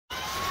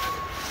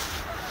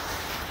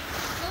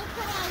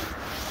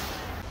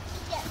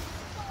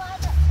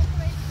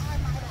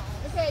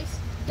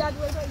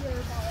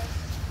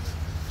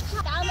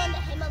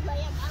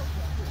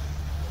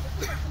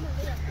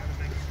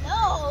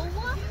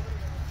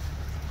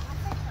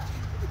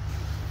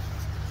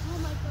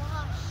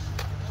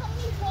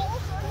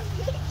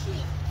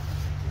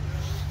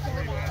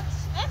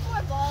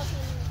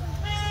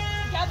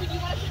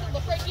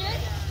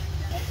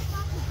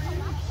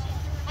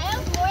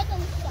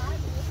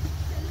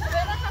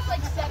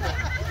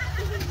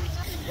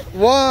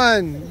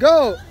1,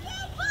 go!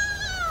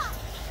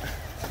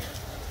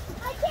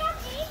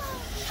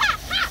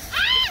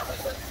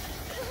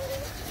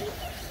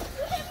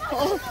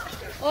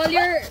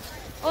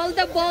 All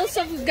the balls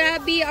of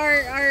Gabby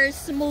are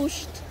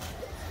smooshed.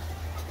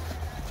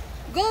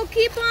 Go,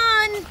 keep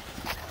on.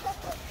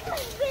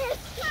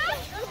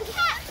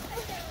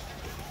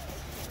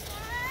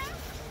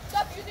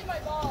 Stop using my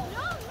ball.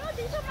 No,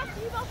 these are my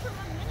 3 balls for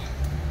 1 minute.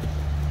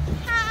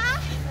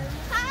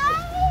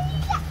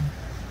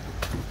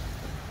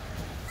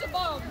 It's a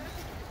bomb.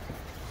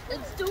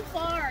 It's too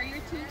far.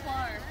 You're too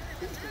far.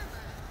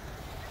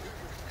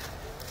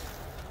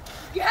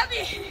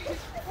 Gabby,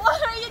 what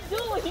are you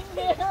doing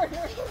there?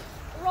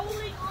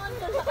 Rolling on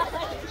the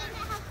line.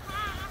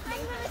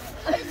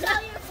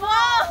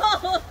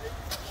 Wow,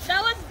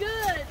 that was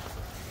good.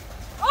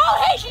 Oh,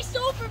 hey, she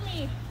stole from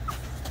me.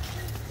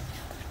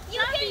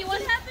 Gabby,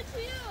 what happened to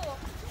you?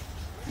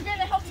 You're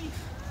gonna help me.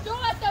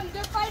 Don't let them.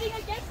 They're fighting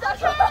against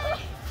us.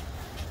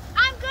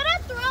 I'm good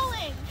at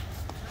throwing.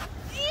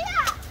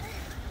 Yeah.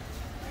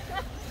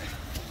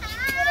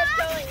 Good at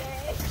throwing,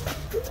 eh?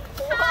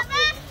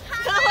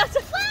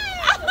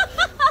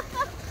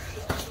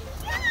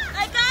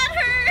 I got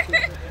her.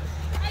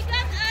 I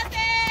got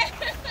Ate.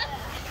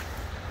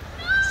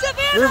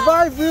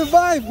 Revive!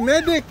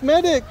 Medic! I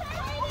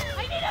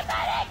need a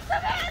medic,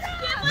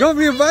 Savannah. Go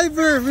revive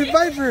her!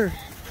 Revive her!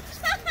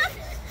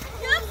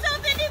 You have so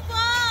many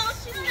balls.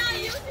 She's not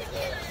using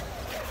it.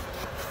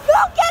 Go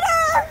get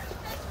her.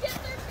 Let's get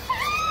her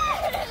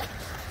base.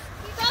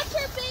 We got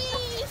her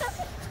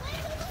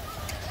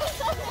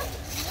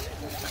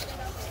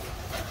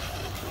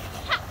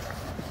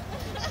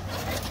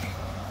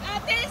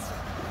base.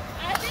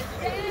 Ate's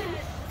dead.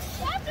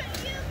 That's what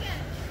you get.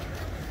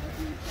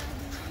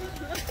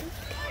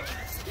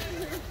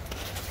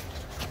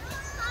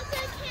 Also,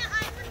 can't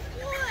even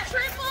floor.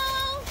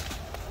 Triple.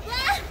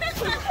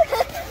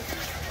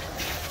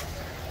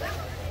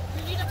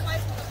 We need to play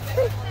some.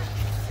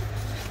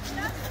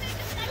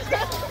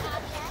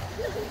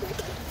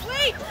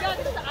 Wait. God,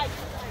 it's the ice.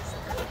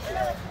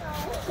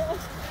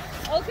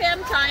 Okay,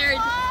 I'm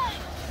tired.